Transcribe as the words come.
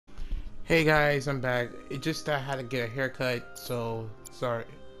Hey guys, I'm back. It just I had to get a haircut, so sorry.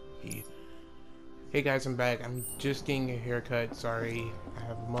 Hey guys, I'm back. I'm just getting a haircut. Sorry, I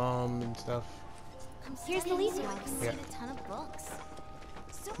have mom and stuff. Here's the leaf house. Yeah. A ton of books.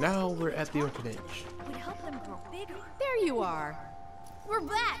 Now we're at the orphanage. Would help them grow bigger. There you are. We're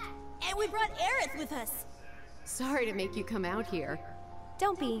back, and we brought Aerith with us. Sorry to make you come out here.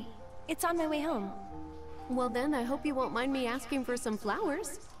 Don't be. It's on my way home. Well then, I hope you won't mind me asking for some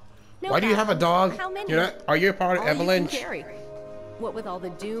flowers. No Why do you have a dog? How many? You're not, are you a part of All you Avalanche? can carry. What with all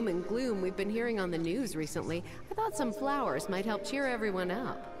the doom and gloom we've been hearing on the news recently, I thought some flowers might help cheer everyone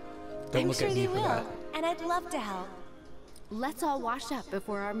up. Don't I'm look sure at me they for will, that. and I'd love to help. Let's all wash up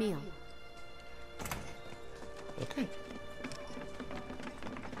before our meal. Okay.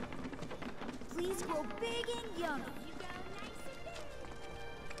 Please grow big and yummy.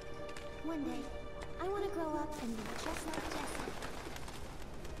 One day, I want to grow up and be just like Jessie.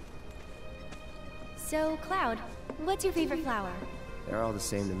 So, Cloud, what's your favorite flower? They're all the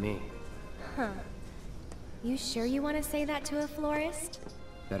same to me. Huh. You sure you want to say that to a florist?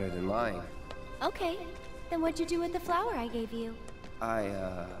 Better than lying. Okay. Then what'd you do with the flower I gave you?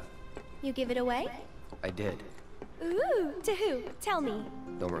 You give it away? I did. Ooh, to who? Tell me.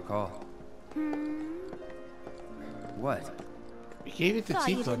 Don't recall. What? You gave it to Thought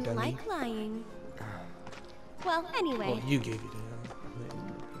you Tifa, didn't dummy. like lying. Well, anyway. Well, you gave it to him.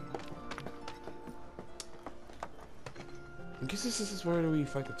 I guess this is where we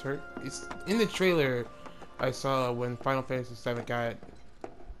fight the Turk. It's in the trailer I saw when Final Fantasy VII got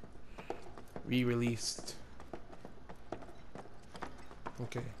re-released.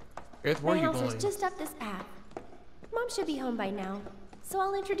 Okay. Earth, where My are you house going? is just up this path. Mom should be home by now, so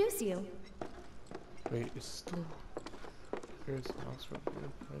I'll introduce you. Wait, it's still... Here's the house right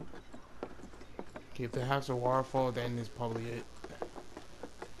here, right? Okay, if the house a waterfall, then it's probably it.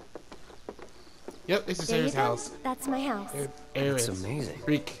 Yep, this is There you Sarah's go. house. That's my house. It's amazing.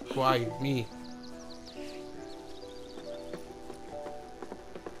 Freak, why me?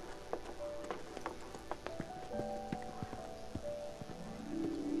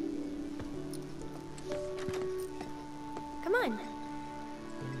 Come on.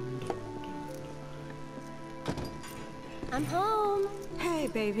 I'm home. Hey,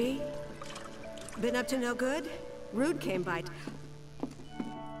 baby. Been up to no good? Rude came by.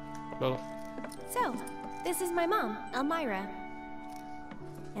 Well, So, this is my mom, Elmira.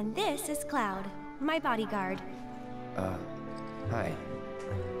 And this is Cloud, my bodyguard. Hi.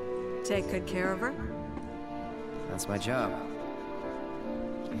 Take good care of her? That's my job.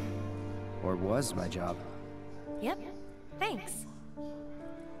 Or was my job. Yep, thanks.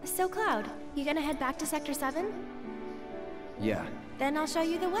 So, Cloud, you gonna head back to Sector 7? Yeah. Then I'll show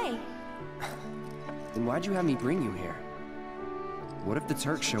you the way. Then why'd you have me bring you here? What if the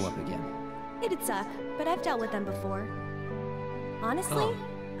Turks show up again? It'd suck, but I've dealt with them before. Honestly,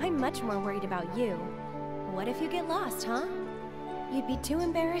 I'm much more worried about you. What if you get lost, huh? You'd be too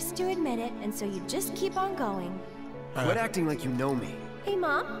embarrassed to admit it, and so you'd just keep on going. Quit acting like you know me. Hey,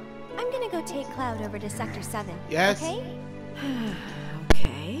 Mom, I'm gonna go take Cloud over to Sector 7, yes. okay?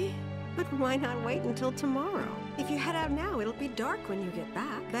 Okay. But why not wait until tomorrow? If you head out now, it'll be dark when you get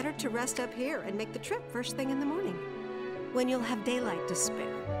back. Better to rest up here and make the trip first thing in the morning, when you'll have daylight to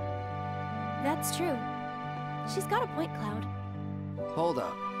spare. That's true. She's got a point, Cloud. Hold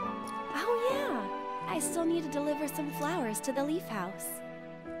up. Oh, yeah. I still need to deliver some flowers to the Leaf House.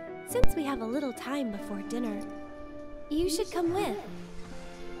 Since we have a little time before dinner, you should come with.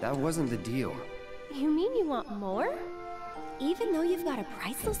 That wasn't the deal. You mean you want more? Even though you've got a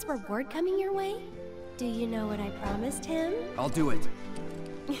priceless reward coming your way? Do you know what I promised him? I'll do it.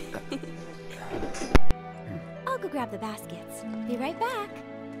 I'll go grab the baskets. Be right back.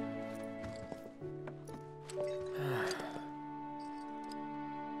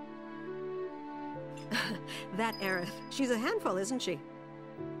 That Aerith. She's a handful, isn't she?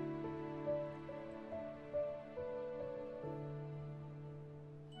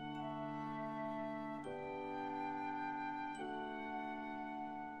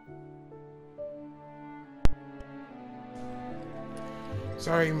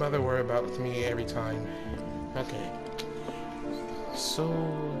 Sorry, mother, worry about me every time. Okay. So,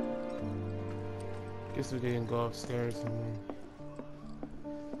 guess we didn't go upstairs and.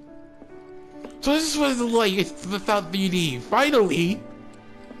 So this is what it's like without 3D. Finally,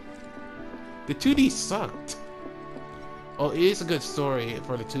 the 2D sucked. Oh, it is a good story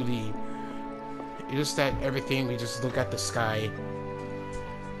for the 2D. It's just that everything we just look at the sky.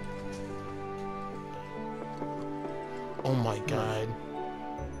 Oh my god.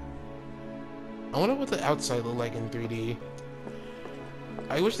 I wonder what the outside look like in 3D.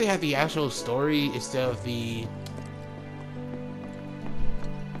 I wish they had the actual story instead of the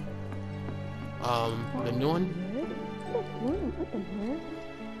new one.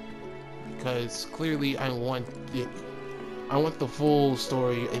 Because clearly I want the full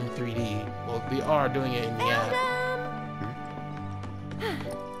story in 3D. Well, they are doing it in the app.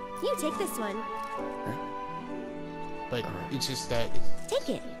 You take this one. But it's just that... Take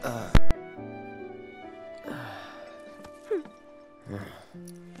it.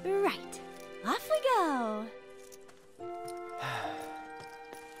 Right. Off we go.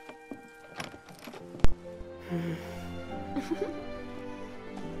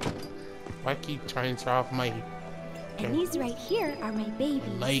 Why keep trying to turn off my... And these right here are my babies.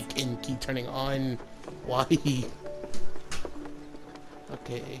 Like and keep turning on. Why?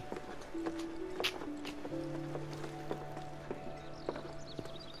 Okay.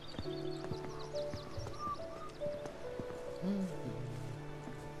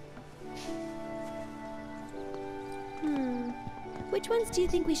 Which ones do you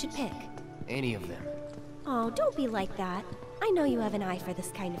think we should pick? Any of them. Oh, don't be like that. I know you have an eye for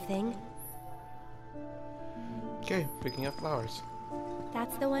this kind of thing. Okay, picking up flowers.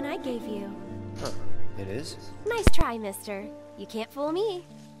 That's the one I gave you. Huh. It is? Nice try, mister. You can't fool me.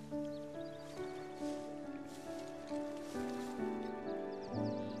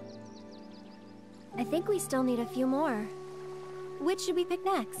 I think we still need a few more. Which should we pick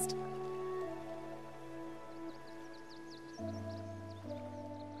next?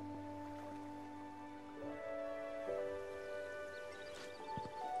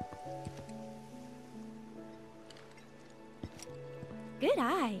 Good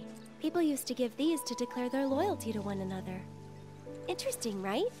eye. People used to give these to declare their loyalty to one another. Interesting,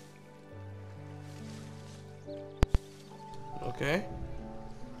 right? Okay.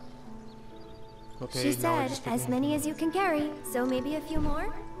 Okay. She now we're said, just as picking- many as you can carry, so maybe a few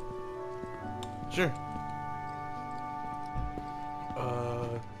more? Sure.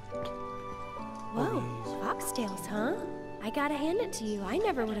 Whoa, foxtails, huh? I gotta hand it to you. I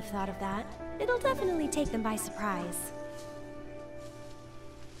never would have thought of that. It'll definitely take them by surprise.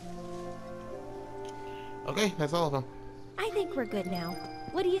 Okay, that's all of them. I think we're good now.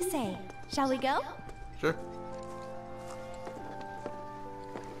 What do you say? Shall we go? Sure.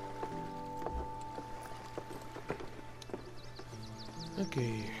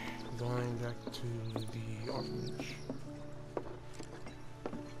 Okay, going back to the orphanage.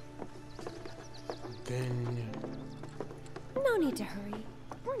 Then... No need to hurry.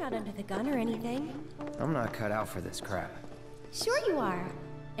 We're not under the gun or anything. I'm not cut out for this crap. Sure you are.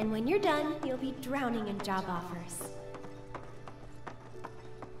 And when you're done, you'll be drowning in job offers.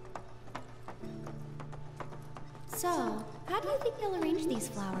 So, how do you think they'll arrange these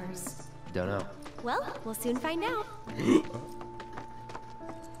flowers? Don't know. Well, we'll soon find out.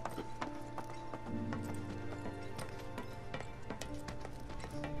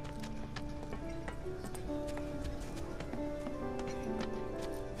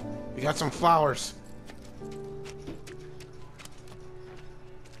 We got some flowers.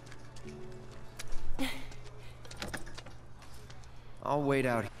 I'll wait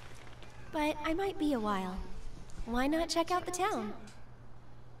out. But I might be a while. Why not check out the town?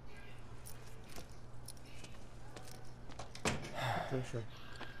 Sure.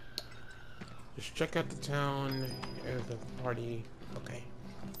 Just check out the town and the party. Okay.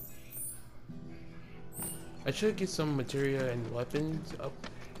 I should get some materia and weapons up.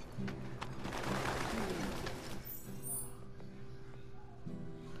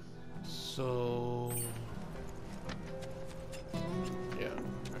 So yeah.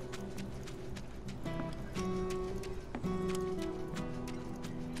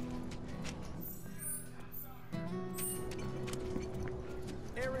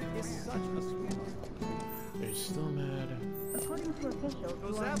 Eric is such a sweetheart. They're still mad. According to officials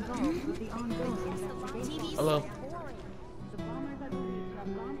who are involved with the ongoing investigation, Hello. the bombers are believed to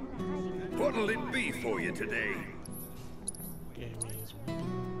have gone into hiding. What'll it be for you today? Give me his weapons.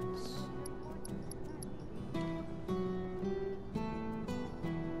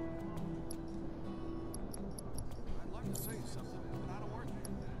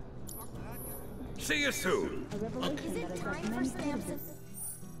 See you soon. A revelation that has left many citizens.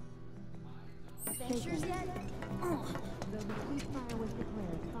 Adventures yet? Though the ceasefire was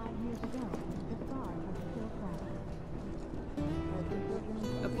declared 5 years ago, the scars are still fresh.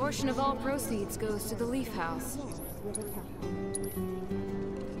 A portion of all proceeds goes to the Leaf House.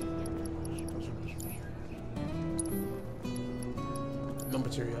 No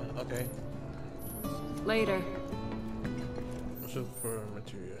materia. Okay. Later. Let's look for a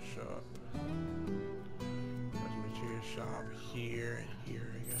materia shop. There's a materia shop here and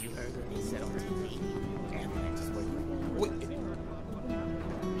here. Wait,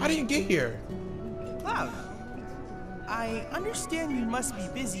 How did you get here? Cloud, I understand you must be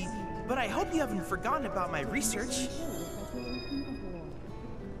busy, but I hope you haven't forgotten about my research.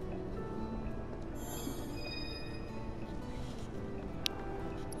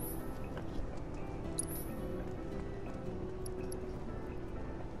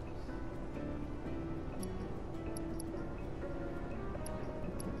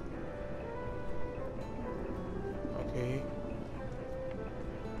 Okay.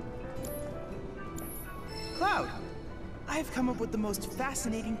 Cloud, I've come up with the most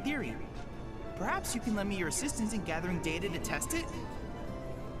fascinating theory. Perhaps you can lend me your assistance in gathering data to test it?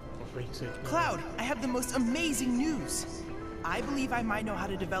 For freak's sake. Cloud, I have the most amazing news. I believe I might know how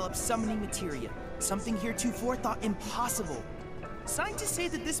to develop summoning materia, something heretofore thought impossible. Scientists say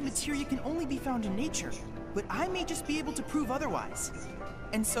that this materia can only be found in nature, but I may just be able to prove otherwise.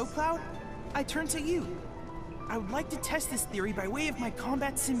 And so, Cloud, I turn to you. I would like to test this theory by way of my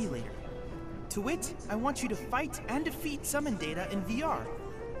combat simulator. To wit, I want you to fight and defeat summon data in VR.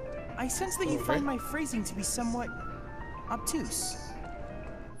 I sense that you Okay. find my phrasing to be somewhat obtuse.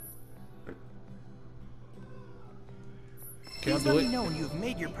 Can I Please do let it? me know when you have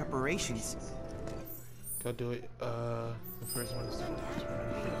made your preparations. Can I do it? The first one is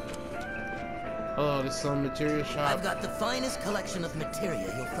oh, this is some material shop. I've got the finest collection of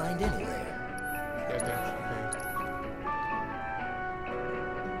materia you'll find anywhere. Yeah, thanks. Okay.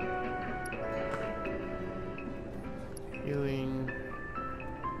 Healing.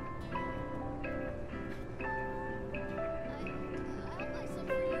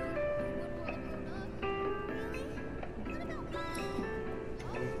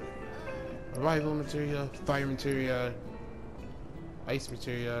 Revival materia, fire materia, ice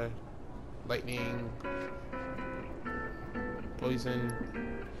materia, lightning, poison,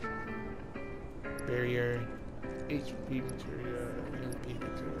 barrier, HP materia, MP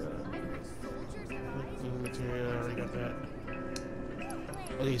materia, lightning materia, I already got that.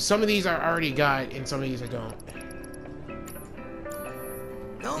 Okay, some of these I already got, and some of these I don't.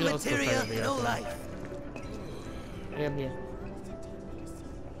 No You know, let's go materia, find it no out. life. Hey, I'm here.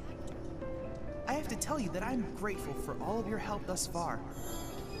 I have to tell you that I'm grateful for all of your help thus far.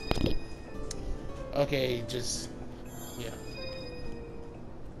 Okay, just, yeah.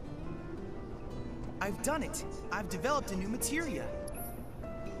 I've done it. I've developed a new materia.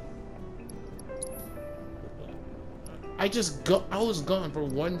 I was gone for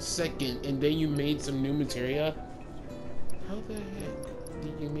 1 second, and then you made some new materia? How the heck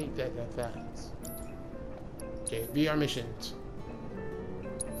did you make that fast? Okay, VR missions.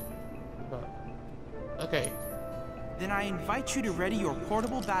 Okay. Then I invite you to ready your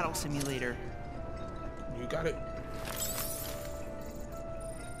portable battle simulator. You got it.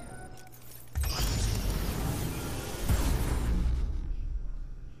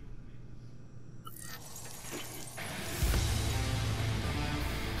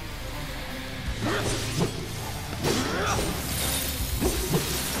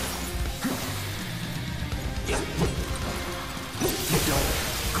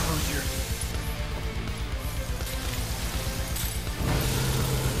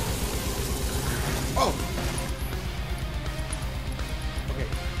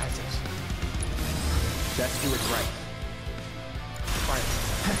 Let's do it right.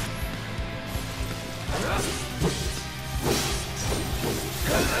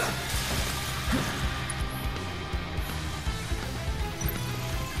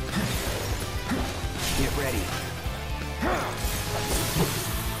 Get ready.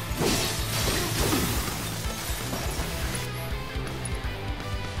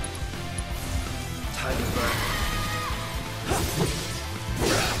 Time to burn.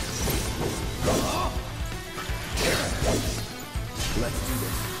 Let's do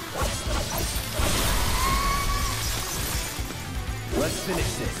this. Let's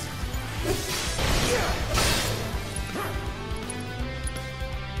finish this.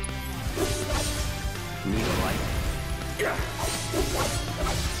 Need a light?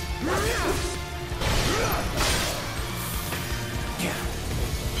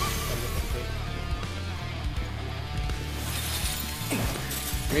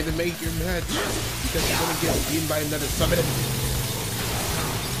 You either make your match because you're gonna get beaten by another summon.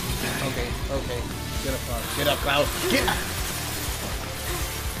 Okay, okay. Get up, Cloud. Get up, Cloud. Get up!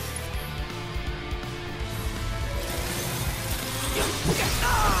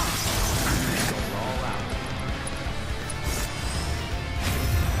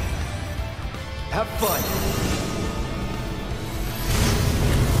 Have fun.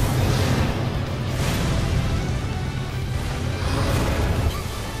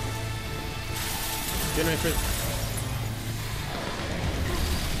 Generate for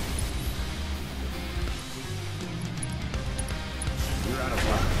You're out of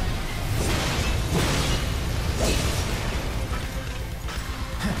luck.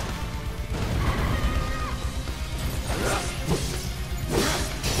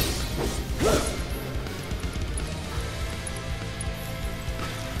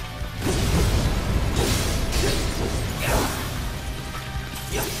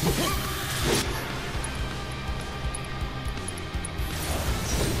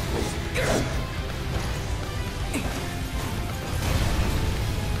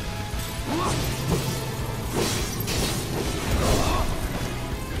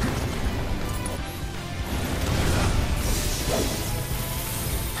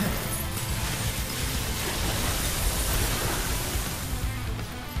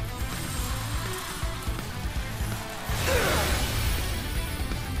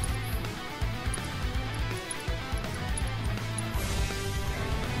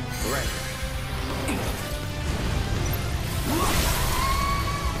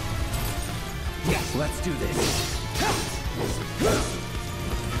 Let's do this.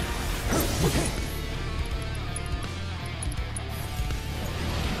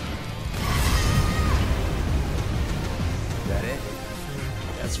 That it?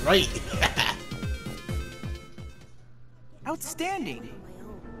 That's right. Outstanding!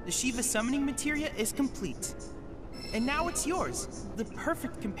 The Shiva summoning materia is complete. And now it's yours, the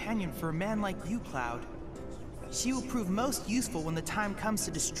perfect companion for a man like you, Cloud. She will prove most useful when the time comes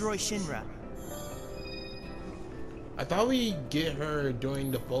to destroy Shinra. I thought we get her during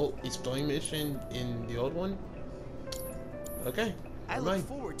the boat exploring mission in the old one. Okay. I never look mind.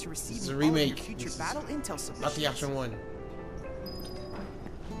 forward to This is receiving a all of your remake. future This is battle intel submissions. not the actual one.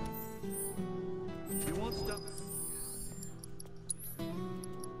 You won't stop.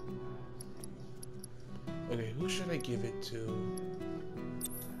 Okay, who should I give it to?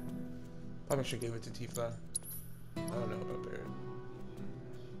 Probably should give it to Tifa. I don't know about Barrett.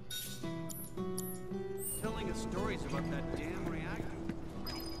 Telling us stories about that damn reactor.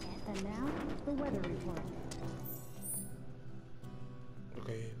 And now, the weather report.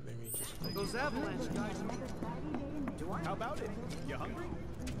 Okay, let me just. Those avalanche guys. How about it? You hungry?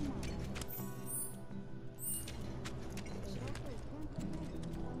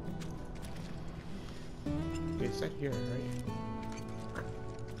 Okay, it's not here, right?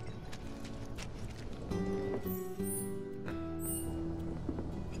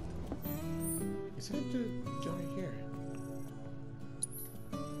 Is it the John right here?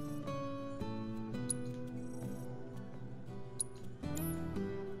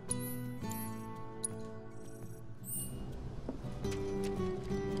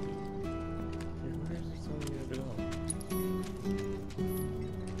 Where is it telling me to go?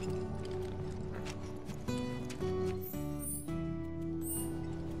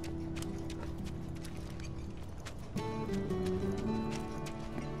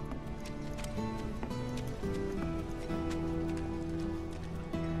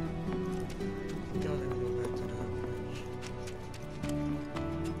 Y'all never go back to that bridge.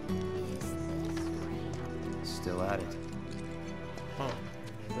 Still at it. Huh.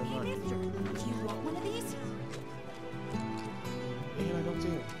 Never Hey, mind. mister, do you want one of these? Man, I don't see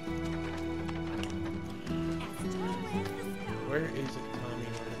it. As tall as the sky. Where is it telling me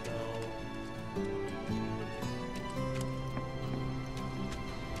where to go?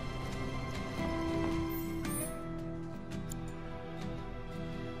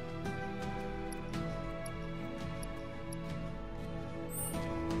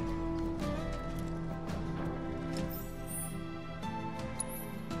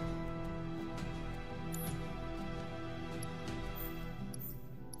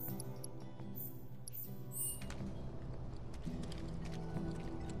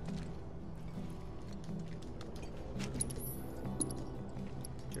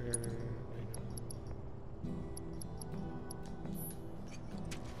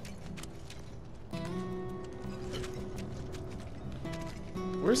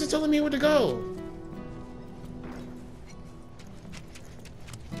 Where's it telling me where to go?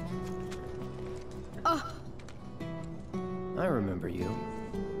 I remember you.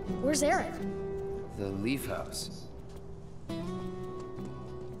 Where's Eric? The Leaf House.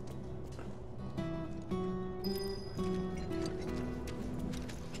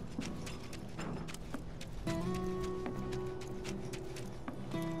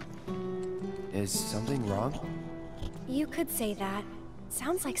 Is something wrong? You could say that.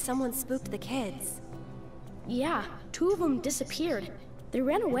 Sounds like someone spooked the kids. Yeah, 2 of them disappeared. They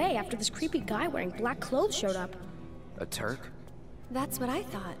ran away after this creepy guy wearing black clothes showed up. A Turk? That's what I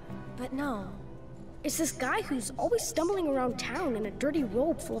thought, but no. It's this guy who's always stumbling around town in a dirty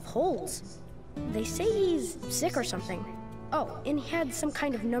robe full of holes. They say he's sick or something. Oh, and he had some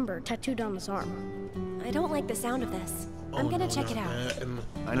kind of number tattooed on his arm. I don't like the sound of this. I'm gonna check it out.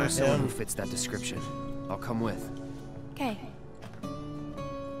 I know someone who fits that description. I'll come with. Okay.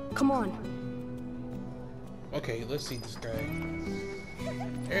 Come on. Okay, let's see this guy.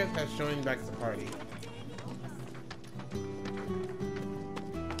 Aerith has joined back to the party.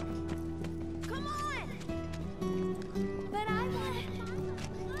 Come on! But I want it.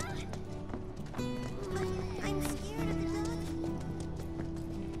 I'm scared of the dog.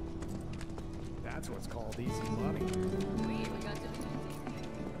 That's what's called easy money.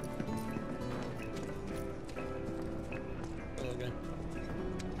 Okay.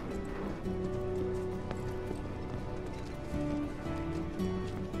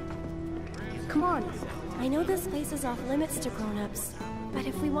 Come on. I know this place is off limits to grown-ups, but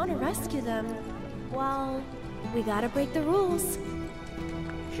if we want to rescue them, well, we gotta break the rules.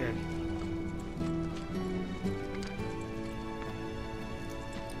 Sure.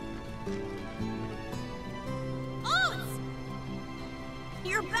 Oats!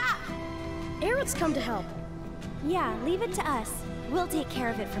 You're back! Aerith's come to help. Yeah, leave it to us. We'll take care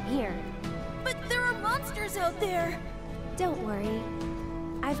of it from here. But there are monsters out there! Don't worry.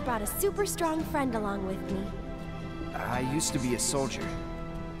 I've brought a super strong friend along with me. I used to be a soldier.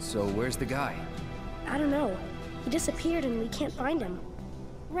 So where's the guy? I don't know. He disappeared and we can't find him.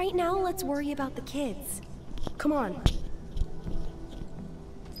 Right now, let's worry about the kids. Come on.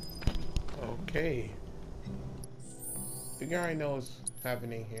 Okay. The guy knows what's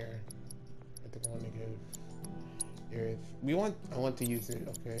happening here. I think I want to give Aerith. I want to use it,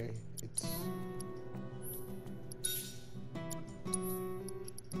 okay? It's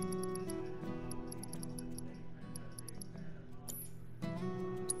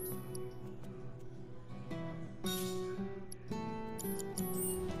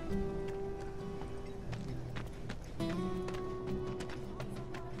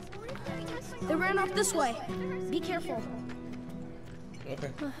They ran off this way. Be careful. okay.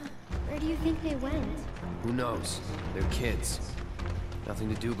 Where do you think they went? Who knows? They're kids.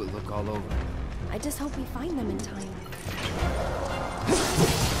 Nothing to do but look all over. I just hope we find them in time.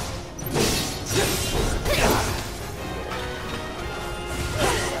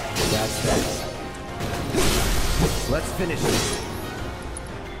 That's that. Let's finish this.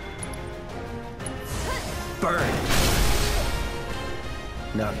 Burn!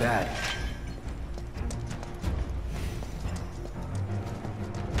 Not bad.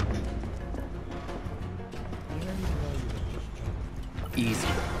 Easy.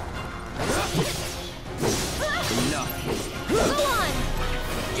 Enough. Go on!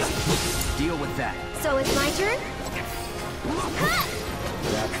 Deal with that. So it's my turn?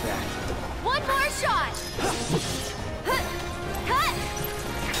 That's that. One more shot!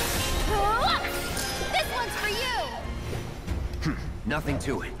 This one's for you! Nothing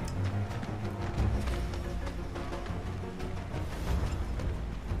to it.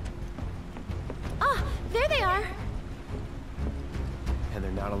 Ah, there they are! And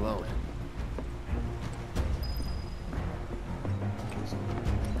they're not alone.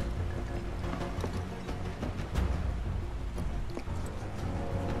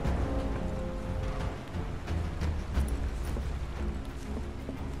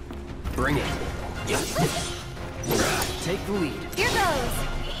 Bring it. Take the lead. Here goes!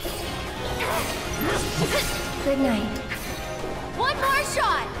 Good night. One more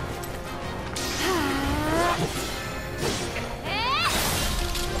shot!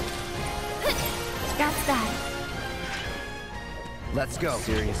 That's that. Let's go.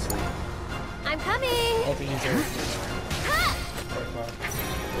 Seriously. I'm coming! Open user.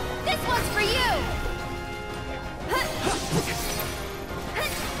 This one's for you!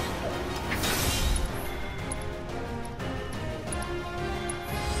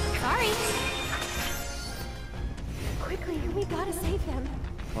 Sorry. Quickly, we gotta save them.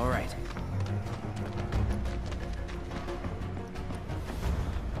 All right.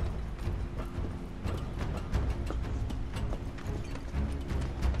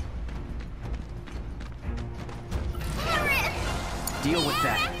 Deal with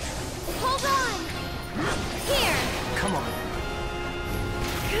that. Hold on! Here! Come on.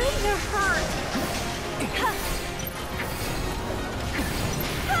 Kinda hurt.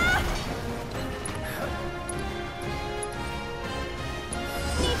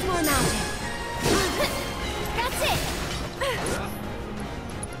 Needs more magic. That's it!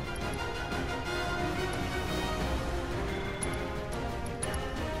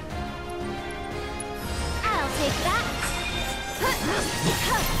 I'll take that.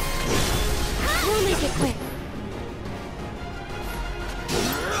 We'll make it quick.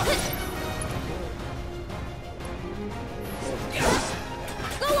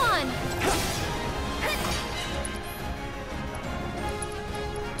 Go on!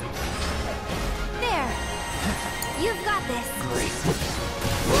 There! You've got this! Great.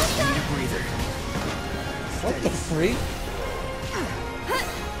 What the? Need a breather. What the freak?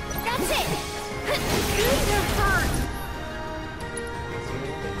 That's it! These are hurt!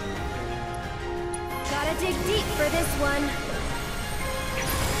 Gotta dig deep for this one.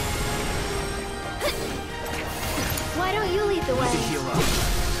 Why don't you lead the way? Need to heal up.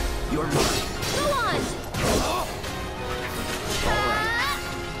 You're mine. Go on!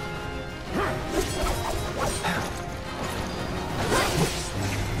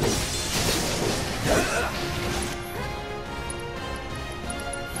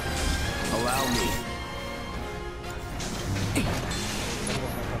 Allow me.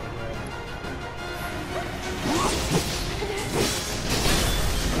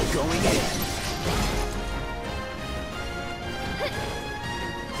 Going in.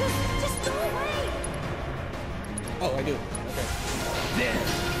 Just go away! Oh, I do. Okay. There.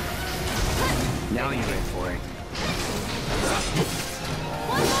 Now you're in for it.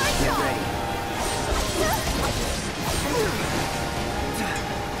 One more Get shot! ready.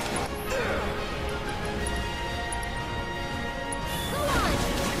 Go on!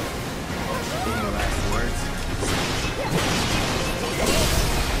 Any last words?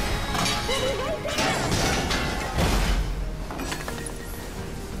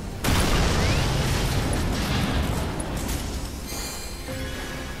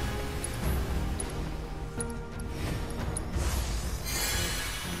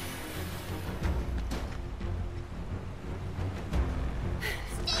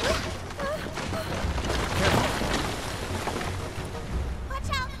 Watch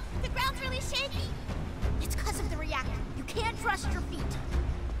out! The ground's really shaky. It's because of the reactor. You can't trust your feet.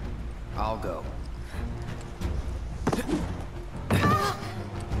 I'll go.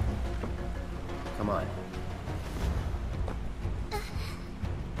 Come on.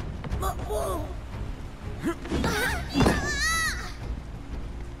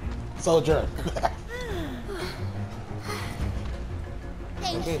 Soldier.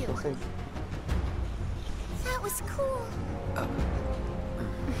 Thank Okay, you. okay. That was cool.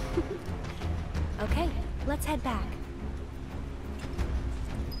 Okay, let's head back.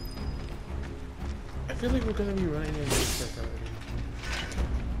 I feel like we're gonna be running into this like already.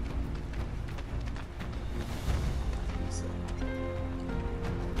 So.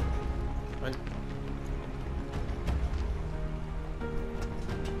 Fine.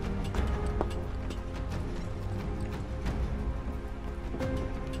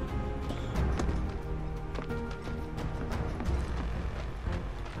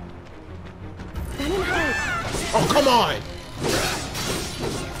 Run and hide. Oh, come on!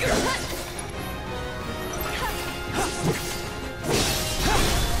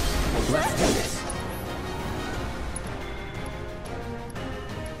 Let's do this.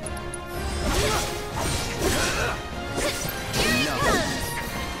 No.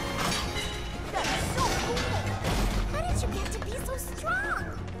 That's so cool. How did you get to be so strong?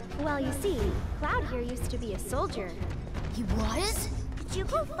 Well, you see, Cloud here used to be a soldier. He was? Did you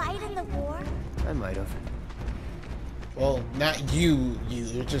go fight in the war? I might have. Well, not you,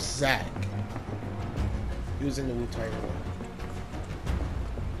 you're just Zack. He was in the Wu-Tang War.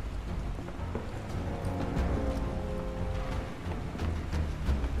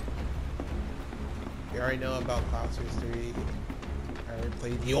 You already know about Cloud's history. I already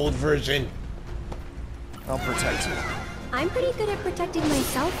played the old version. I'll protect you. I'm pretty good at protecting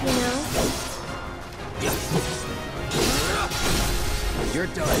myself, you know. You're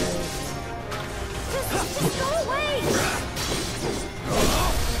done. Just go away!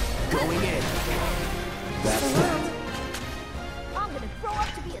 Going in. That's So that. I'm gonna grow up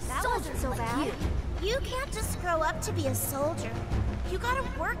to be a That soldier wasn't so like bad. you. You can't just grow up to be a soldier. You gotta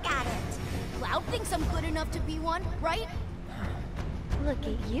work at it. Cloud thinks I'm good enough to be one, right? Look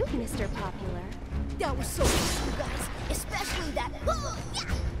at you, Mr. Popular. That was so cool, you guys. Especially that.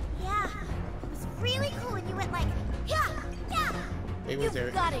 Yeah. It was really cool when you went like, yeah. It was there.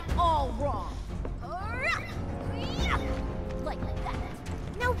 You got it all wrong. Like that.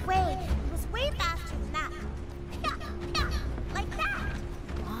 No way. It was way faster than that. Like that.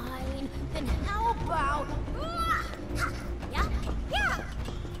 Fine. Then how about? Yeah.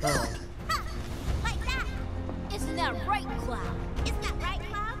 Oh. Like that. Isn't that right, Cloud? Isn't that right,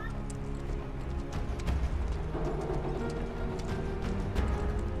 Cloud?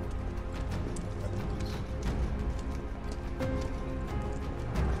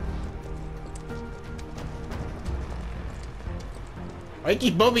 Why you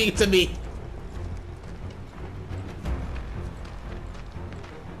keep bumping into me?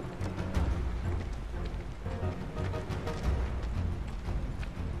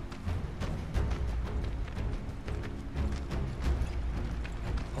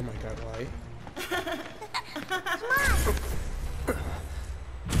 Oh my god, why?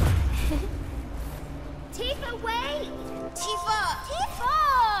 Tifa, wait! Tifa! Tifa!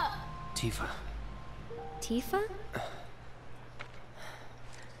 Tifa. Tifa?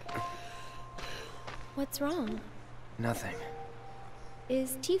 What's wrong? Nothing.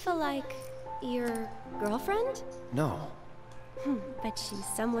 Is Tifa like your girlfriend? No. But she's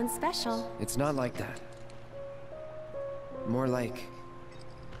someone special. It's not like that. More like...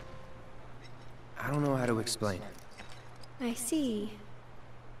 I don't know how to explain. I see.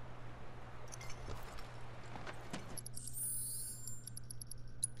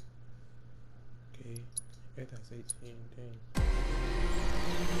 Okay, that's 18, dang.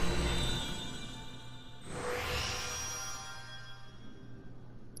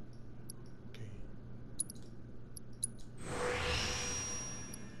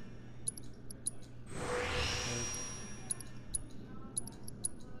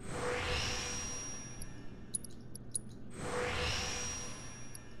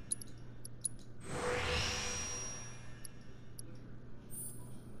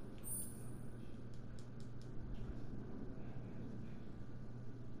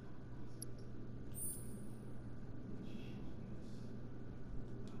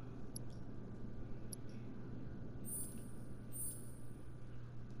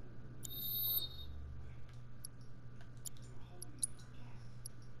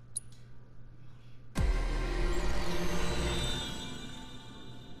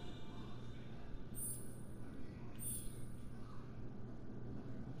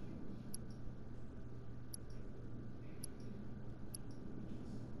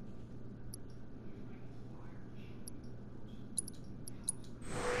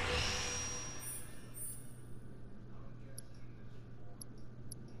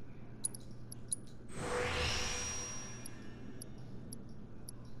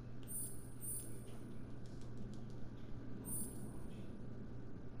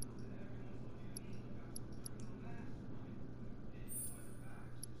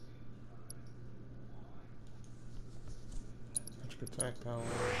 Attack power.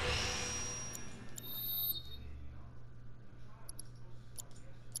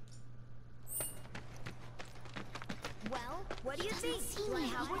 Well, what do you think? Do I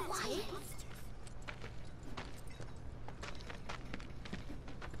have what it takes?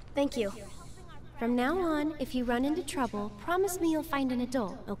 Thank you. From now on, if you run into trouble, promise me you'll find an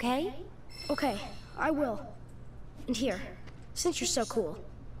adult, okay? Okay, I will. And here, since you're so cool,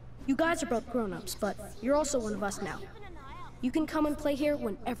 you guys are both grown-ups, but you're also one of us now. You can come and play here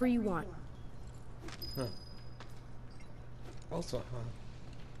whenever you want. Huh. Also,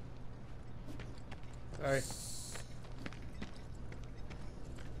 Sorry.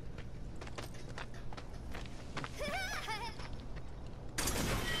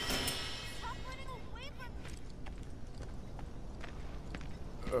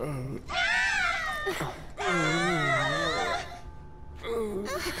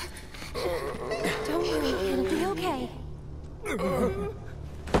 Don't worry, it'll be okay.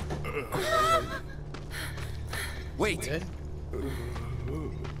 Wait!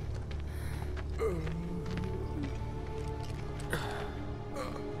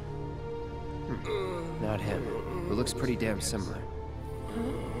 Not him. It looks pretty damn similar. Huh?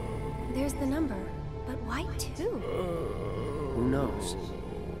 There's the number, but why two? Who knows?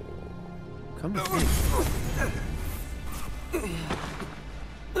 Come with me.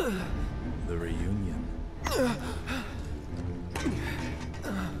 The reunion.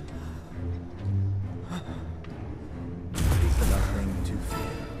 Is nothing to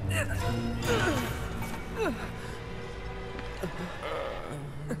fear.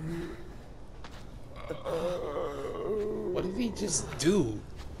 What did he just do?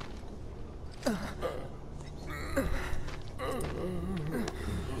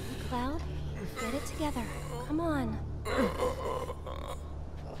 Cloud, get it together. Come on.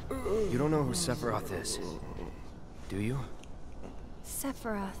 You don't know who Sephiroth is, do you?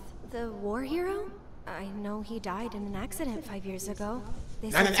 Sephiroth, the war hero? I know he died in an accident 5 years ago.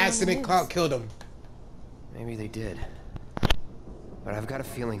 Not an accident, Cloud killed him. Maybe they did. But I've got a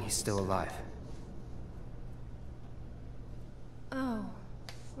feeling he's still alive. Oh,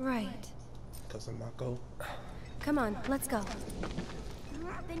 right. Because of Mako. Come on, let's go.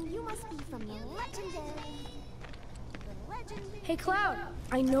 Then you must be from the legendary... Hey, Cloud!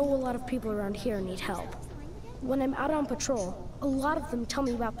 I know a lot of people around here need help. When I'm out on patrol, a lot of them tell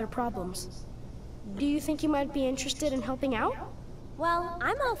me about their problems. Do you think you might be interested in helping out? Well,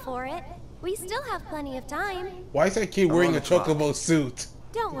 I'm all for it. We still have plenty of time. Why is that kid wearing a chocobo suit?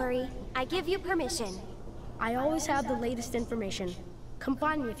 Don't worry, I give you permission. I always have the latest information. Come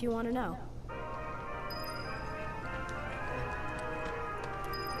find me if you want to know.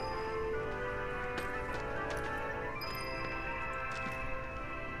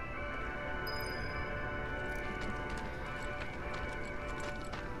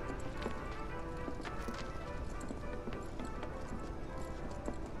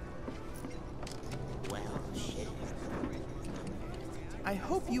 I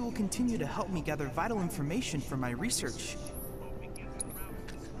hope you will continue to help me gather vital information for my research.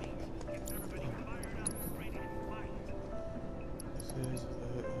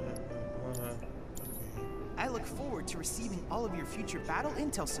 I look forward to receiving all of your future battle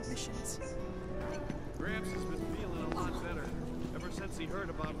intel submissions. Gramps has been feeling a lot better ever since he heard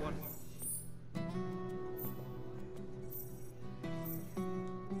about what...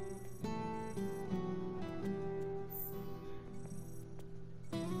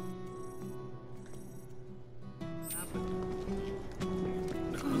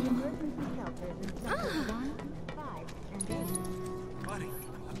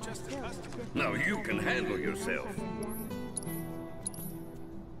 Now you can handle yourself.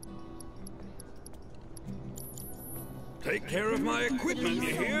 Take care of my equipment, you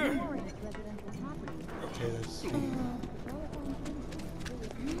hear? Okay, let's see.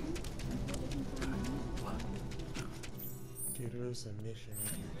 Get her a submission.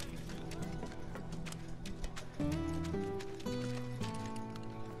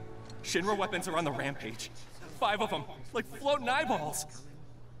 Shinra weapons are on the rampage. 5 of them, like floating eyeballs.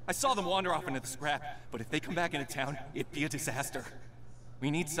 I saw them wander off into the scrap, but if they come back into town, it'd be a disaster. We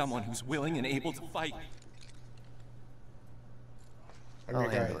need someone who's willing and able to fight. I'll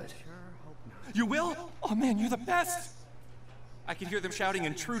handle it. You will? Oh man, you're the best! I could hear them shouting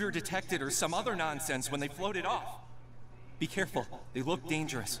intruder detected or some other nonsense when they floated off. Be careful, they look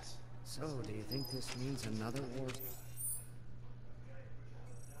dangerous. So, do you think this means another war?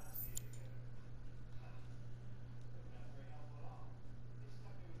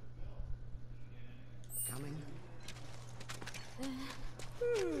 Coming?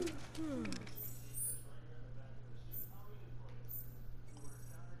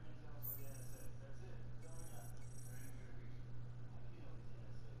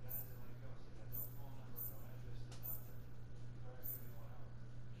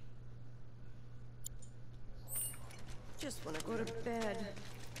 Just want to go to bed.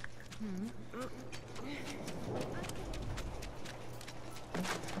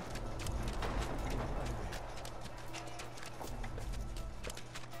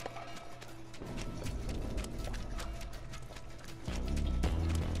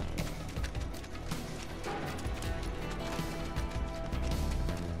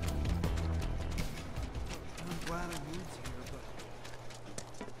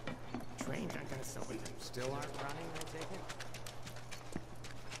 Trains aren't gonna sell it. Still aren't running, I take it?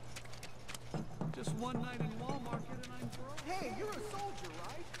 Just one night in Walmart and I'm broke. Hey, you're a soldier,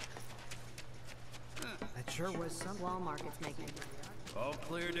 right? That sure was some. Walmart's making it. All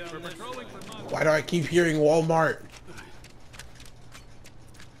clear down this way. Why do I keep hearing Walmart?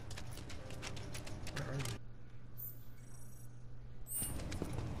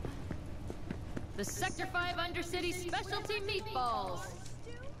 The Sector 5 Undercity Specialty Meatballs.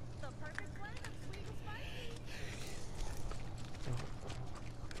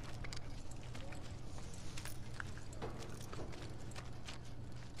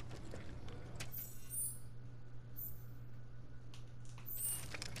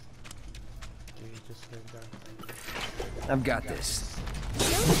 I've got this.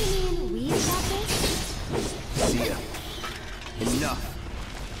 Don't you mean we've got this? See ya. Enough.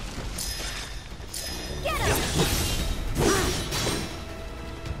 Get him!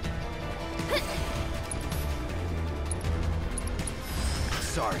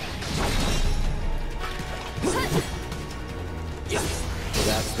 Sorry.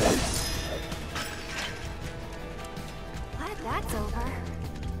 That's that. Glad that's over.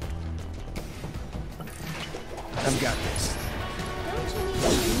 I've got this. Don't you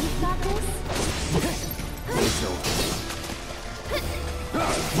mean we've got this? It's over.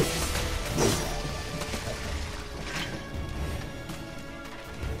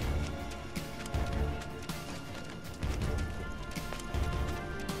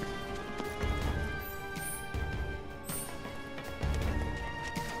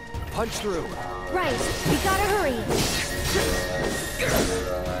 Punch through. Right, we gotta hurry.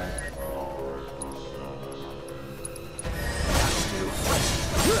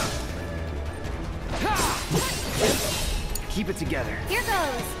 Keep it together. Here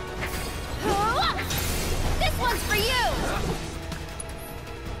goes. This one's for you.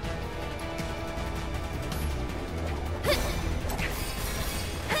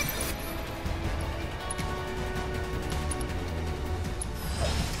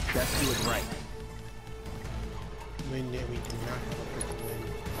 Let's do it right. We do not have a quick win.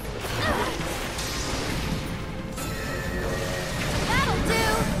 That'll do.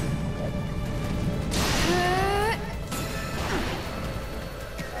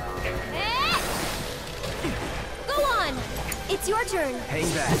 Go on. It's your turn. Hang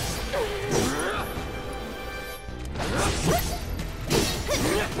back.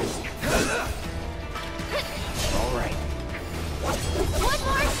 All right. One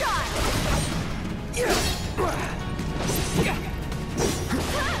more shot.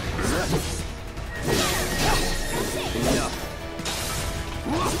 Enough.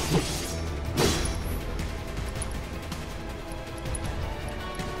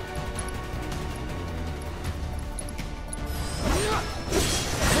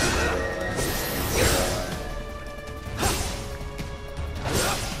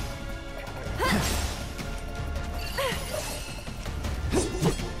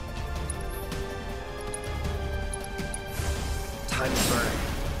 Time to burn.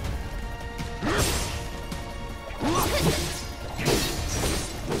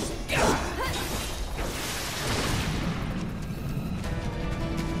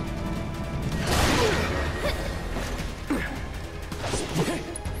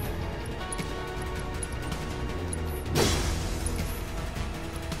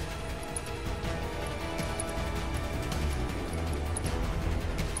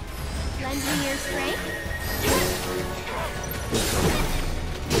 Lend me your strength.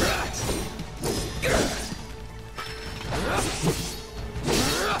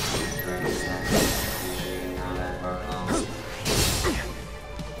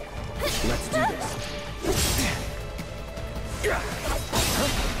 Let's do this.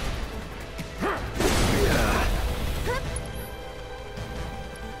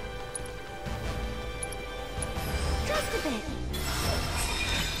 Just a bit.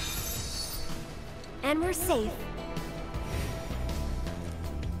 And we're safe.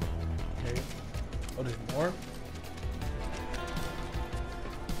 Okay. Oh, there's more?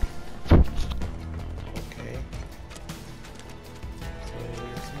 Okay. So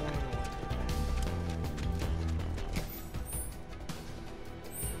there's more.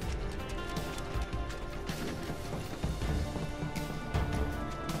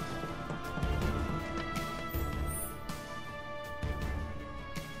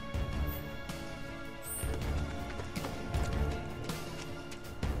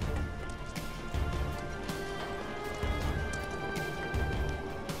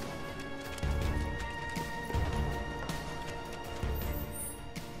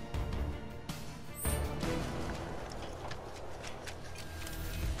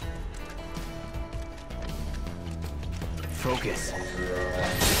 Focus.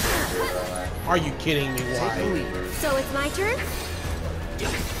 Are you kidding me? Why? So it's my turn?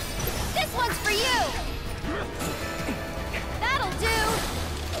 This one's for you. That'll do.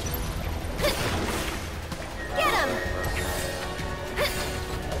 Get him.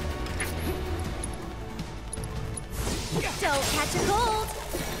 Don't catch a cold.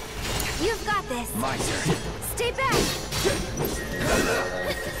 You've got this. My turn. Stay back.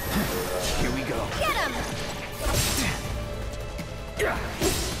 Here we go. Get him.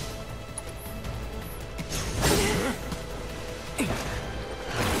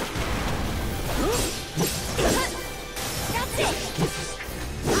 That's it.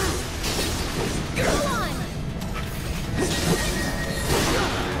 Go on.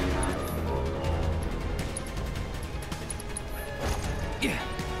 Yeah.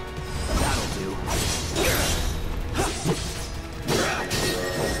 That'll do.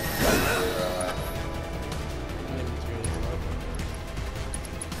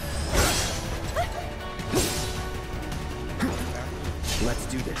 Let's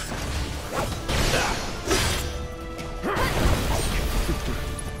do this.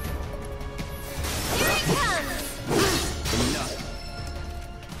 Here it comes. Enough.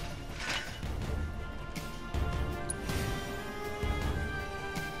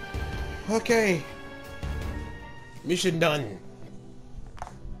 Okay. Mission done.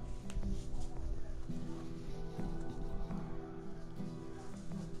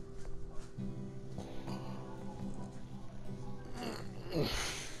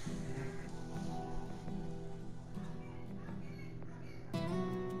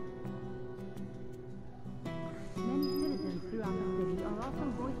 Many citizens throughout the city are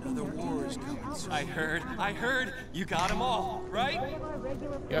Another war is coming soon. I heard. You got them all, right?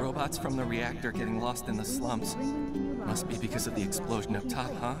 Yep. Robots from the reactor getting lost in the slums. Must be because of the explosion up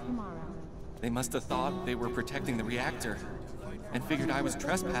top, huh? They must have thought they were protecting the reactor and figured I was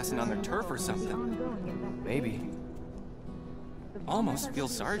trespassing on their turf or something. Maybe. Almost feel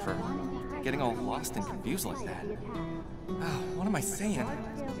sorry for her, getting all lost and confused like that. Oh, what am I saying?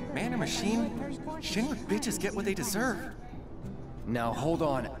 Man or machine? Shinra bitches get what they deserve. Now hold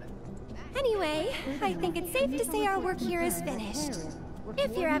on. Anyway, I think it's safe to say our work here is finished.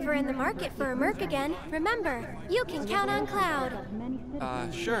 If you're ever in the market for a merc again, remember, you can count on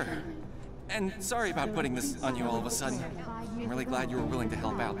Cloud. Sure. And sorry about putting this on you all of a sudden. I'm really glad you were willing to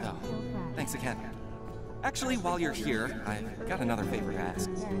help out, though. Thanks again. Actually, while you're here, I've got another favor to ask.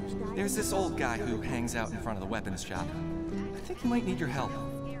 There's this old guy who hangs out in front of the weapons shop. I think he might need your help.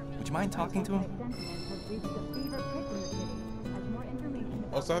 Would you mind talking to him?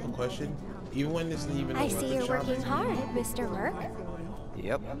 Also, I have a question. Even when this isn't even a I see you're shop, working hard, Mr. Merc.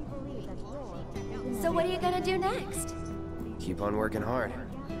 Yep. So what are you gonna do next? Keep on working hard.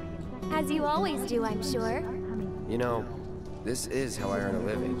 As you always do, I'm sure. You know, this is how I earn a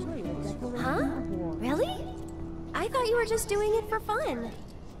living. Huh? Really? I thought you were just doing it for fun.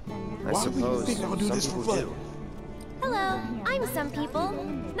 I suppose some people do. Hello, I'm Some People.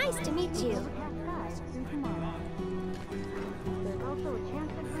 Nice to meet you.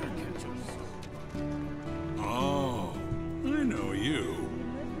 Oh, I know you.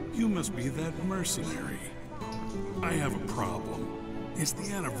 You must be that mercenary. I have a problem. It's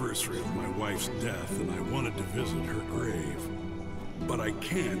the anniversary of my wife's death, and I wanted to visit her grave. But I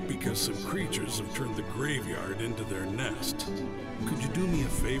can't because some creatures have turned the graveyard into their nest. Could you do me a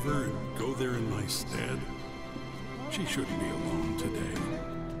favor and go there in my stead? She shouldn't be alone today.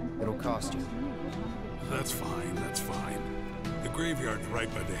 It'll cost you. That's fine, that's fine. The graveyard's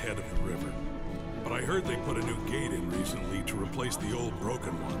right by the head of the river. But I heard they put a new gate in recently to replace the old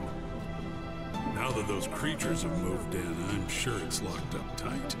broken one. Now that those creatures have moved in, I'm sure it's locked up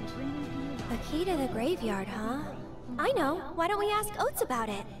tight. The key to the graveyard, huh? I know. Why don't we ask Oates about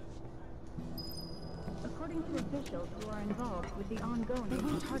it? According to officials who are involved with the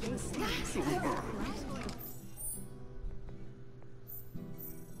ongoing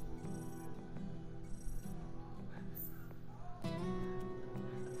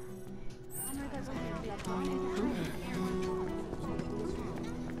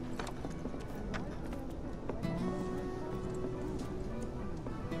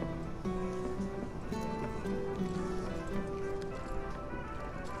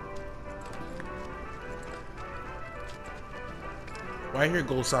Why hear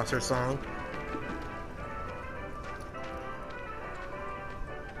Gold Saucer song?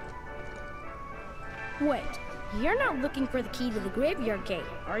 Wait, you're not looking for the key to the graveyard gate,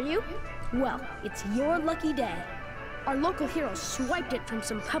 are you? Well, it's your lucky day. Our local hero swiped it from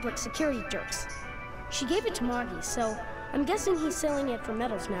some public security jerks. She gave it to Marty, so I'm guessing he's selling it for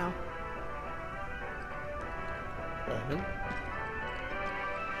medals now.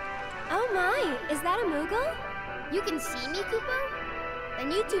 Oh my, is that a Moogle? You can see me, Kupo?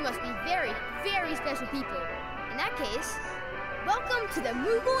 Then you two must be very, very special people. In that case, welcome to the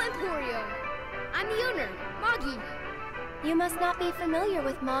Moogle Emporium. I'm the owner, Moggy. You must not be familiar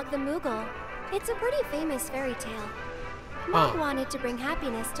with Mog the Moogle. It's a pretty famous fairy tale. Mog wanted to bring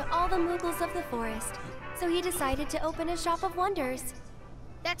happiness to all the Moogles of the forest, so he decided to open a shop of wonders.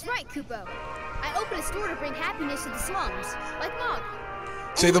 That's right, Kupo. I opened a store to bring happiness to the slums, like Mog.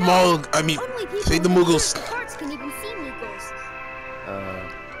 Say the Mog, I mean, say the Moogles. Hearts can even see Moogles.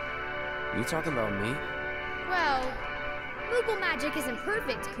 You talking about me? Well, Moogle magic isn't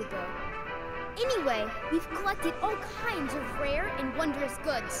perfect, Kupo. Anyway, we've collected all kinds of rare and wondrous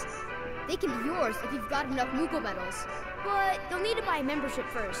goods. They can be yours if you've got enough Moogle medals, but you'll need to buy a membership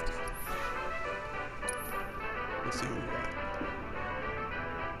first. Let's see what we got.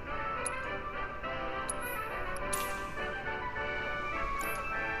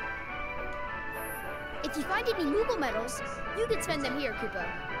 If you find any Moogle medals, you can spend them here, Kupo.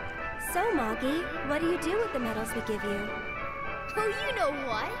 So, Moggy, what do you do with the medals we give you? Oh, you know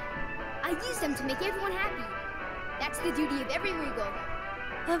what? I use them to make everyone happy. That's the duty of every Moogle.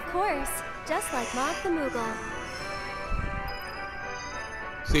 Of course, just like Mog the Moogle.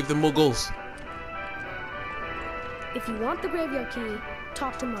 Save the Moogles. If you want the graveyard key,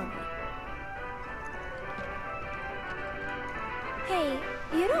 talk to Mommy. Hey,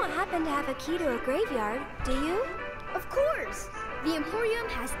 you don't happen to have a key to a graveyard, do you? Of course! The Emporium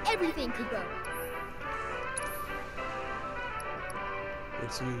has everything, Kupo.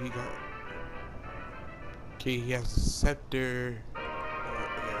 Let's see what he got. Okay, he has a scepter,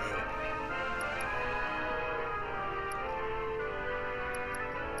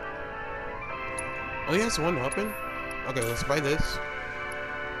 Oh, he has one weapon? Okay, let's buy this.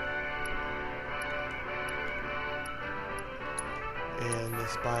 And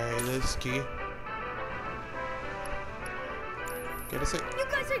let's buy this key. Get a sec. You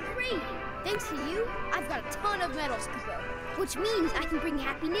guys are great! Thanks to you, I've got a ton of medals, Kupo. Which means I can bring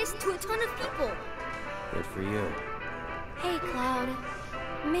happiness to a ton of people. Good for you. Hey, Cloud.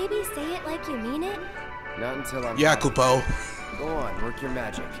 Maybe say it like you mean it? Not until I'm... Yeah, Kupo. Go on, work your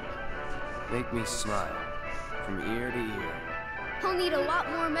magic. Make me smile. From ear to ear. I'll need a lot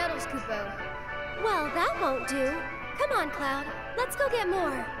more medals, Kupo. Well, that won't do. Come on, Cloud. Let's go get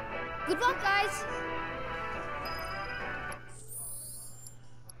more. Good luck, guys!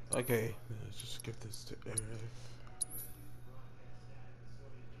 Okay, let's just give this to Aerith.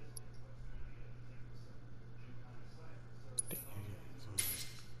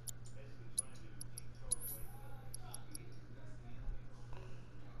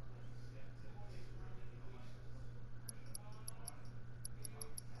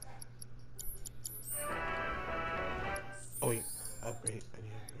 Oh wait, upgrade. I need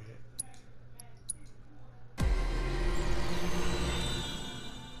to upgrade it.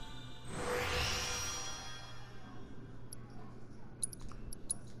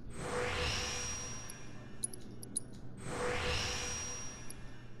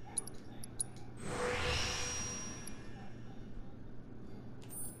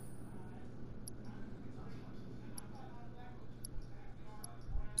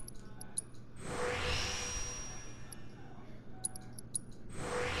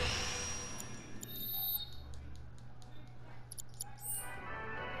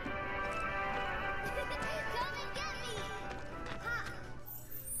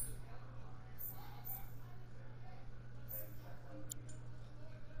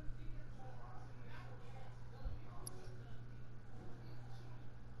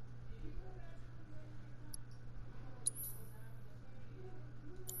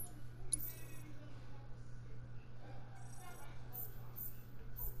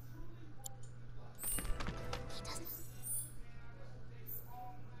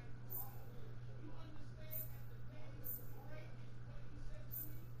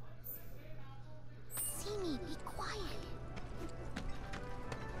 Be quiet.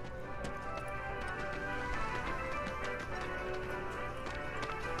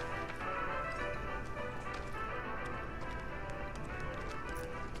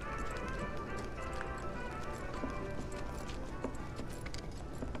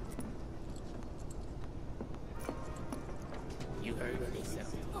 You heard what they said.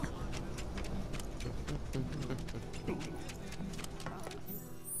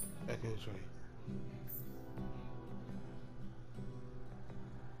 Okay, sorry.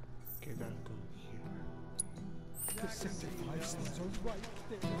 Okay, gotta go here. The Sector 5 stairs are right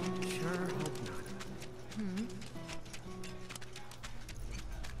there. Sure hope not.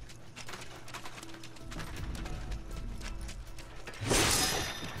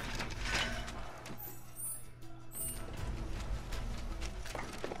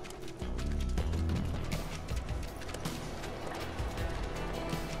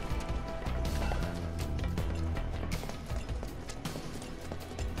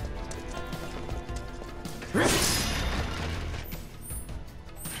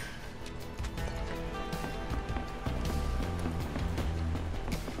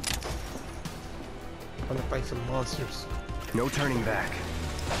 I'm gonna fight some monsters. No turning back.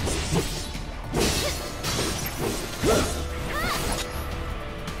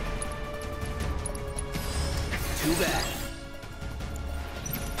 Too bad.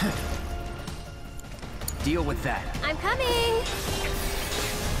 Deal with that. I'm coming!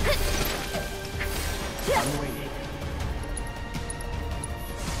 I'm waiting.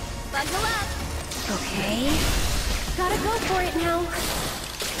 Bundle up! Okay. Gotta go for it now.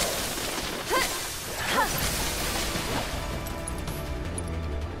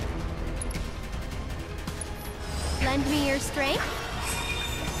 Lend me your strength.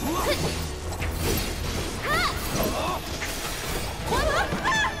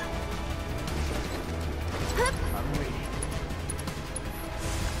 I'm waiting.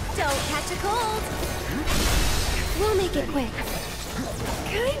 Don't catch a cold. We'll make it quick.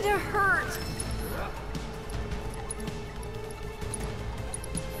 Kinda hurt.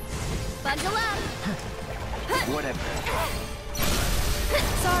 Bundle up! Whatever.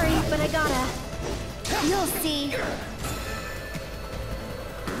 Sorry, but I gotta. You'll see.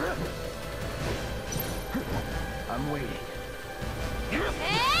 I'm waiting.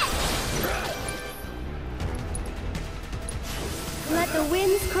 Let's the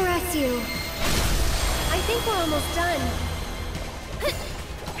winds caress you. I think we're almost done.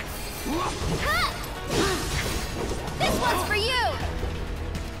 This one's for you!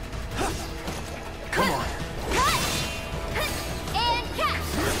 Come on. And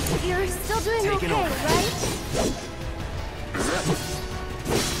catch! You're still doing Take it okay, over. right?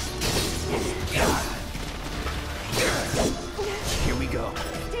 Here we go.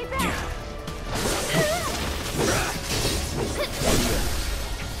 Stay back!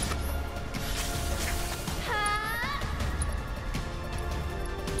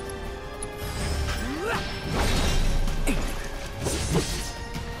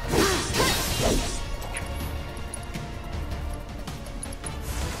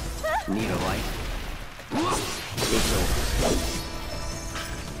 Need a light? It's over.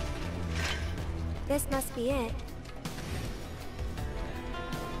 This must be it.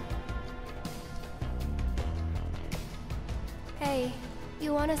 Hey,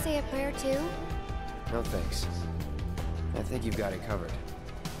 you want to say a prayer too? No thanks. I think you've got it covered.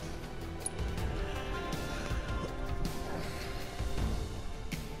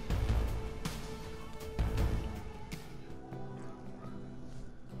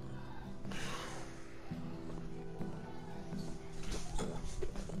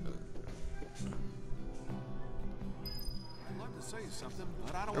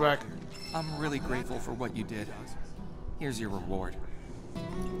 Come back. I'm really grateful for what you did. Here's your reward.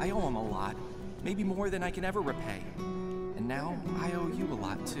 I owe him a lot, maybe more than I can ever repay. And now I owe you a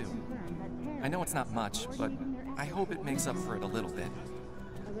lot too. I know it's not much, but I hope it makes up for it a little bit.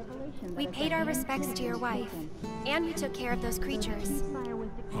 We paid our respects to your wife, and we took care of those creatures.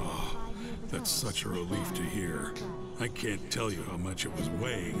 Oh, that's such a relief to hear. I can't tell you how much it was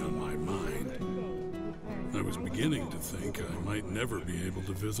weighing on my mind. I was beginning to think I might never be able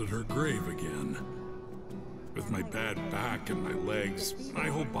to visit her grave again. With my bad back and my legs, my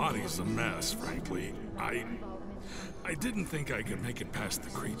whole body's a mess, frankly. I didn't think I could make it past the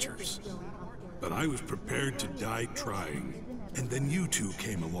creatures. But I was prepared to die trying, and then you two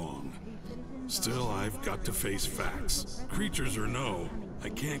came along. Still, I've got to face facts. Creatures or no, I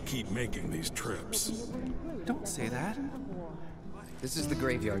can't keep making these trips. Don't say that. This is the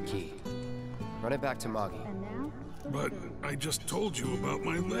graveyard key. Run it back to Moggy. But I just told you about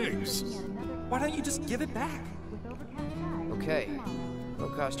my legs. Why don't you just give it back? Okay. It'll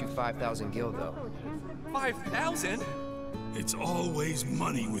cost you 5,000 gil, though. 5,000? It's always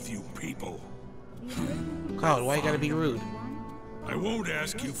money with you people. Cloud, why you gotta be rude? I won't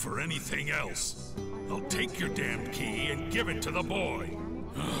ask you for anything else. I'll take your damn key and give it to the boy.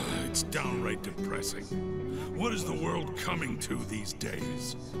 It's downright depressing. What is the world coming to these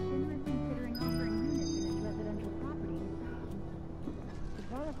days?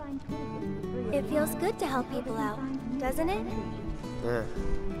 It feels good to help people out, doesn't it?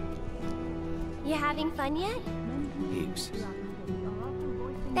 You having fun yet? Heaps.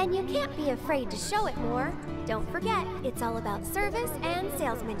 Then you can't be afraid to show it more. Don't forget, it's all about service and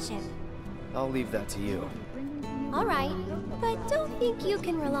salesmanship. I'll leave that to you. All right, but don't think you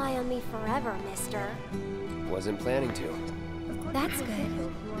can rely on me forever, mister. Wasn't planning to. That's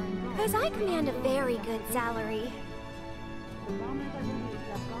good, because I command a very good salary.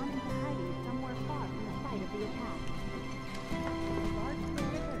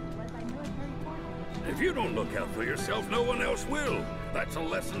 If you don't look out for yourself, no one else will. That's a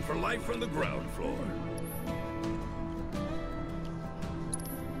lesson for life on the ground floor.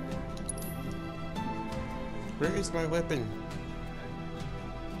 Where is my weapon?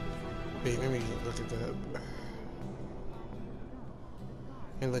 Wait, let me look it up.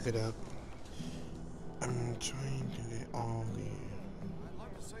 And look it up. I'm trying to get all the...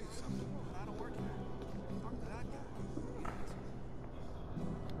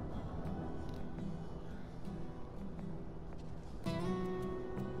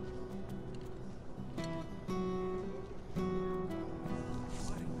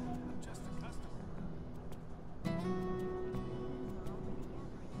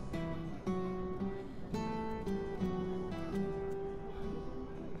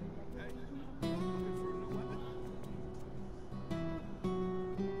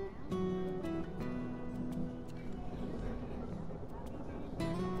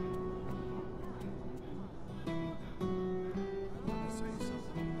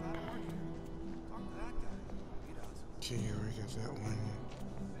 Okay, we got that one.